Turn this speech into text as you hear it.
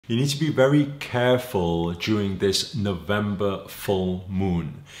You need to be very careful during this November full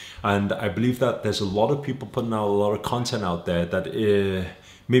moon. And I believe that there's a lot of people putting out a lot of content out there that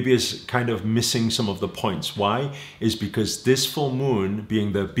maybe is kind of missing some of the points. Why? Is because this full moon,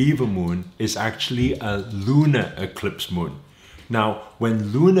 being the Beaver Moon, is actually a lunar eclipse moon. Now,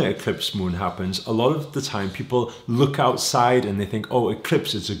 when lunar eclipse moon happens, a lot of the time people look outside and they think, oh,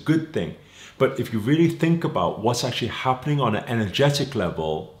 eclipse is a good thing. But if you really think about what's actually happening on an energetic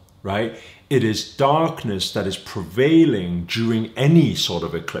level, right, it is darkness that is prevailing during any sort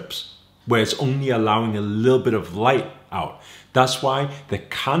of eclipse, where it's only allowing a little bit of light out. That's why there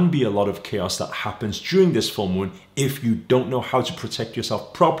can be a lot of chaos that happens during this full moon if you don't know how to protect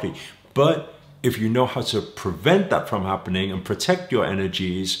yourself properly. But if you know how to prevent that from happening and protect your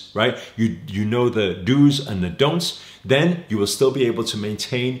energies, right, you know the do's and the don'ts, then you will still be able to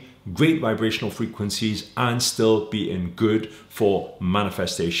maintain great vibrational frequencies and still be in good for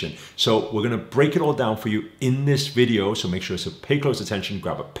manifestation. So we're going to break it all down for you in this video. So make sure to pay close attention,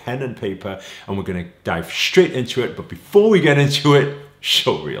 grab a pen and paper, and we're going to dive straight into it. But before we get into it,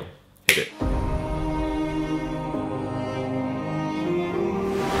 show reel. Hit it.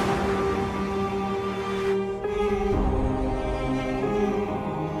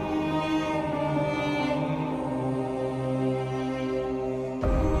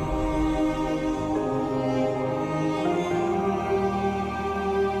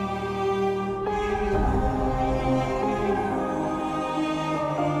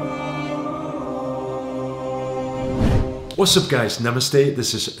 What's up guys, namaste,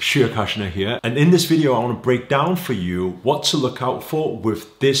 this is Akarshana here, and in this video I want to break down for you what to look out for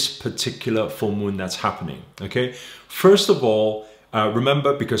with this particular full moon that's happening, okay? First of all,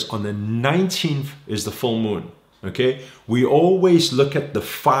 remember, because on the 19th is the full moon, okay? We always look at the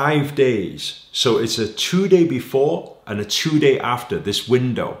 5 days, so it's a 2-day before and a 2-day after this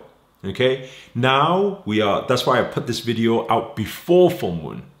window, okay? Now that's why I put this video out before full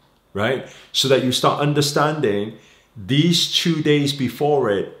moon, right? So that you start understanding these 2 days before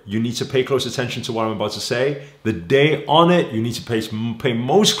it, you need to pay close attention to what I'm about to say. The day on it, you need to pay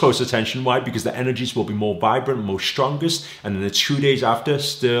most close attention. Why? Because the energies will be more vibrant, more strongest. And then the 2 days after,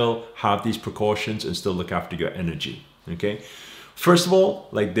 still have these precautions and still look after your energy. Okay. First of all,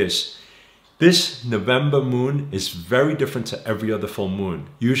 like this November moon is very different to every other full moon.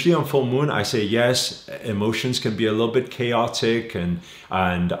 Usually on full moon, I say, yes, emotions can be a little bit chaotic and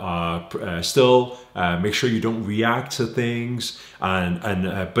still make sure you don't react to things.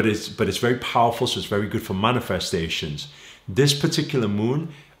 But it's very powerful, so it's very good for manifestations. This particular moon,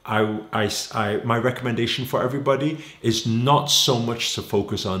 my recommendation for everybody is not so much to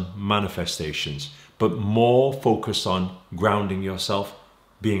focus on manifestations, but more focus on grounding yourself,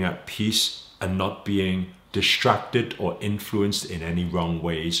 being at peace, and not being distracted or influenced in any wrong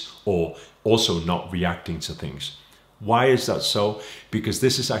ways, or also not reacting to things. Why is that so? Because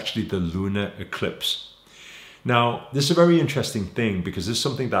this is actually the lunar eclipse. Now, this is a very interesting thing because this is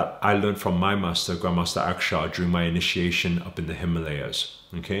something that I learned from my master, Grandmaster Akarshana, during my initiation up in the Himalayas,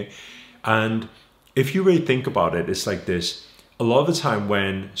 okay? And if you really think about it, it's like this. A lot of the time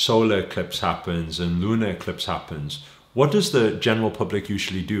when solar eclipse happens and lunar eclipse happens, what does the general public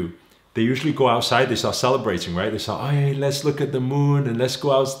usually do? They usually go outside, they start celebrating, right? They start, oh, hey, let's look at the moon and let's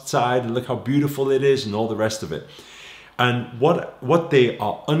go outside and look how beautiful it is and all the rest of it. And what they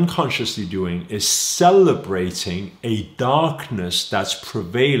are unconsciously doing is celebrating a darkness that's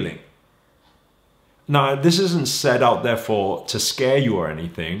prevailing. Now, this isn't said out there to scare you or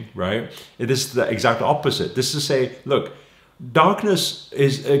anything, right? It is the exact opposite. This is to say, look, darkness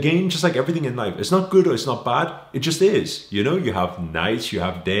is, again, just like everything in life. It's not good or it's not bad. It just is. You know, you have night, you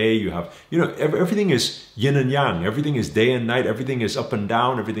have day, you have, you know, everything is yin and yang. Everything is day and night. Everything is up and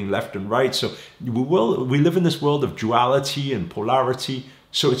down, everything left and right. So we live in this world of duality and polarity.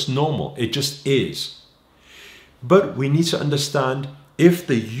 So it's normal. It just is. But we need to understand, if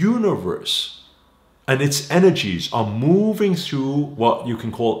the universe and its energies are moving through what you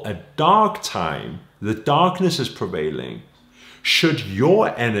can call a dark time, the darkness is prevailing. Should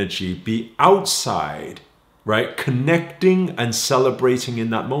your energy be outside, right, connecting and celebrating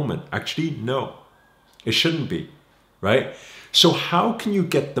in that moment? Actually, no, it shouldn't be, right? So how can you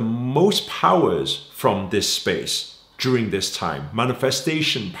get the most powers from this space during this time?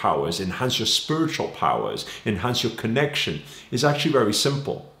 Manifestation powers, enhance your spiritual powers, enhance your connection is actually very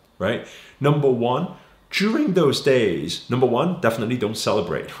simple, right? Number one, during those days, number one, definitely don't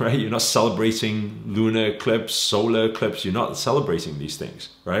celebrate, right? You're not celebrating lunar eclipse, solar eclipse. You're not celebrating these things,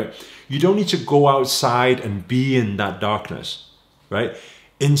 right? You don't need to go outside and be in that darkness, right?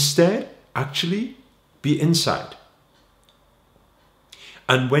 Instead, actually be inside.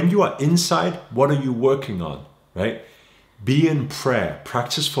 And when you are inside, what are you working on, right? Be in prayer,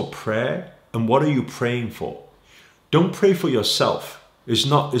 practice for prayer. And what are you praying for? Don't pray for yourself. It's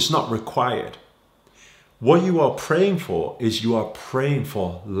not required. What you are praying for is you are praying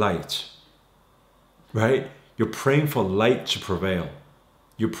for light, right? You're praying for light to prevail.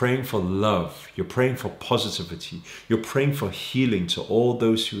 You're praying for love. You're praying for positivity. You're praying for healing to all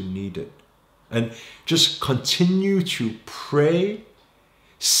those who need it. And just continue to pray,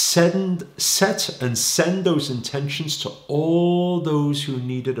 set and send those intentions to all those who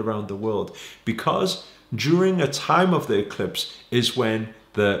need it around the world. Because during a time of the eclipse is when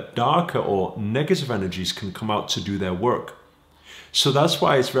the darker or negative energies can come out to do their work. So that's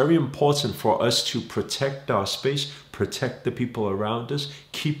why it's very important for us to protect our space, protect the people around us,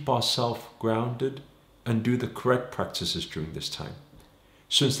 keep ourselves grounded, and do the correct practices during this time.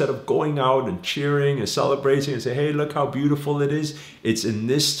 So instead of going out and cheering and celebrating and say, hey, look how beautiful it is, it's in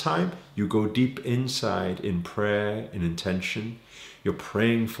this time you go deep inside in prayer, in intention. You're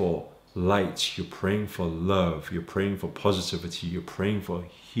praying for light, you're praying for love, you're praying for positivity, you're praying for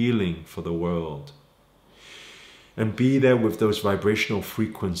healing for the world. And be there with those vibrational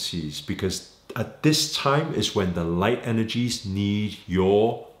frequencies, because at this time is when the light energies need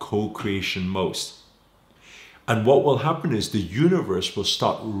your co-creation most. And what will happen is the universe will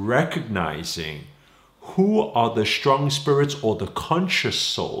start recognizing who are the strong spirits or the conscious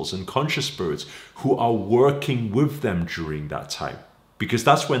souls and conscious spirits who are working with them during that time. Because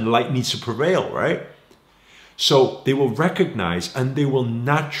that's when light needs to prevail, right? So they will recognize and they will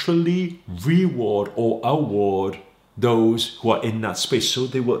naturally reward or award those who are in that space. So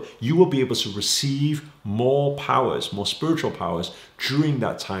you will be able to receive more powers, more spiritual powers during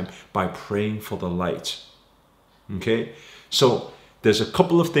that time by praying for the light. Okay? So there's a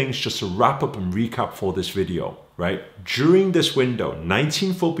couple of things just to wrap up and recap for this video, right? During this window,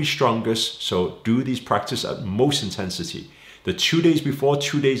 19th will be strongest. So do these practices at most intensity. The 2 days before,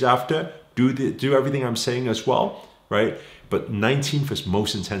 2 days after, do everything I'm saying as well, right? But 19th is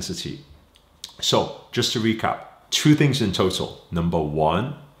most intensity. So just to recap, 2 things in total. Number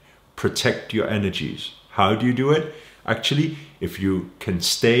 1, protect your energies. How do you do it? Actually, if you can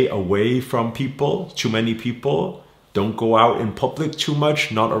stay away from people, too many people, don't go out in public too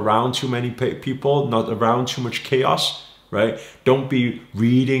much, not around too many people, not around too much chaos, right? Don't be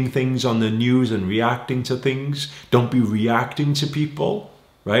reading things on the news and reacting to things. Don't be reacting to people,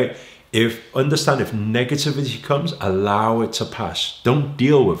 right? Understand if negativity comes, allow it to pass. Don't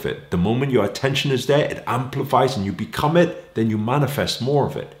deal with it. The moment your attention is there, it amplifies and you become it, then you manifest more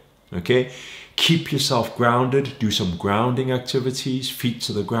of it, okay? Keep yourself grounded. Do some grounding activities, feet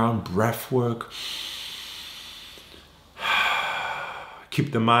to the ground, breath work.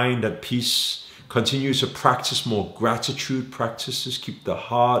 Keep the mind at peace. Continue to practice more gratitude practices. Keep the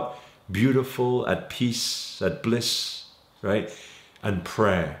heart beautiful, at peace, at bliss, right? And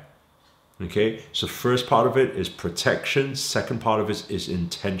prayer. Okay, so first part of it is protection. Second part of it is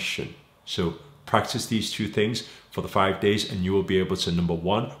intention. So practice these 2 things for the 5 days and you will be able to, number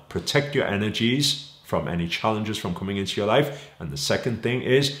 1, protect your energies from any challenges from coming into your life. And the second thing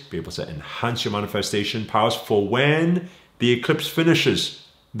is be able to enhance your manifestation powers for when the eclipse finishes.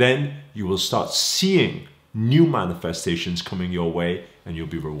 Then you will start seeing new manifestations coming your way and you'll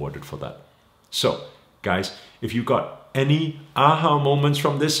be rewarded for that. So guys, if you got any aha moments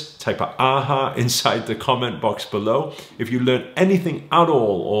from this, type a aha inside the comment box below. If you learned anything at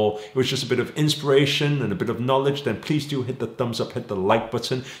all, or it was just a bit of inspiration and a bit of knowledge, then please do hit the thumbs up, hit the like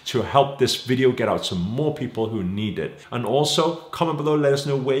button to help this video get out to more people who need it. And also comment below, let us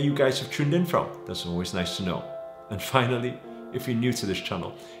know where you guys have tuned in from. That's always nice to know. And finally, if you're new to this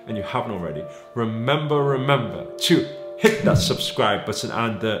channel and you haven't already, remember to hit that subscribe button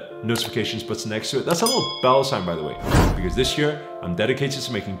and the notifications button next to it. That's a little bell sign, by the way, because this year I'm dedicated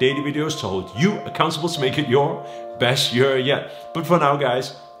to making daily videos to hold you accountable to make it your best year yet. But for now,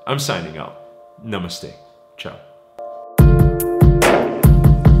 guys, I'm signing out. Namaste. Ciao.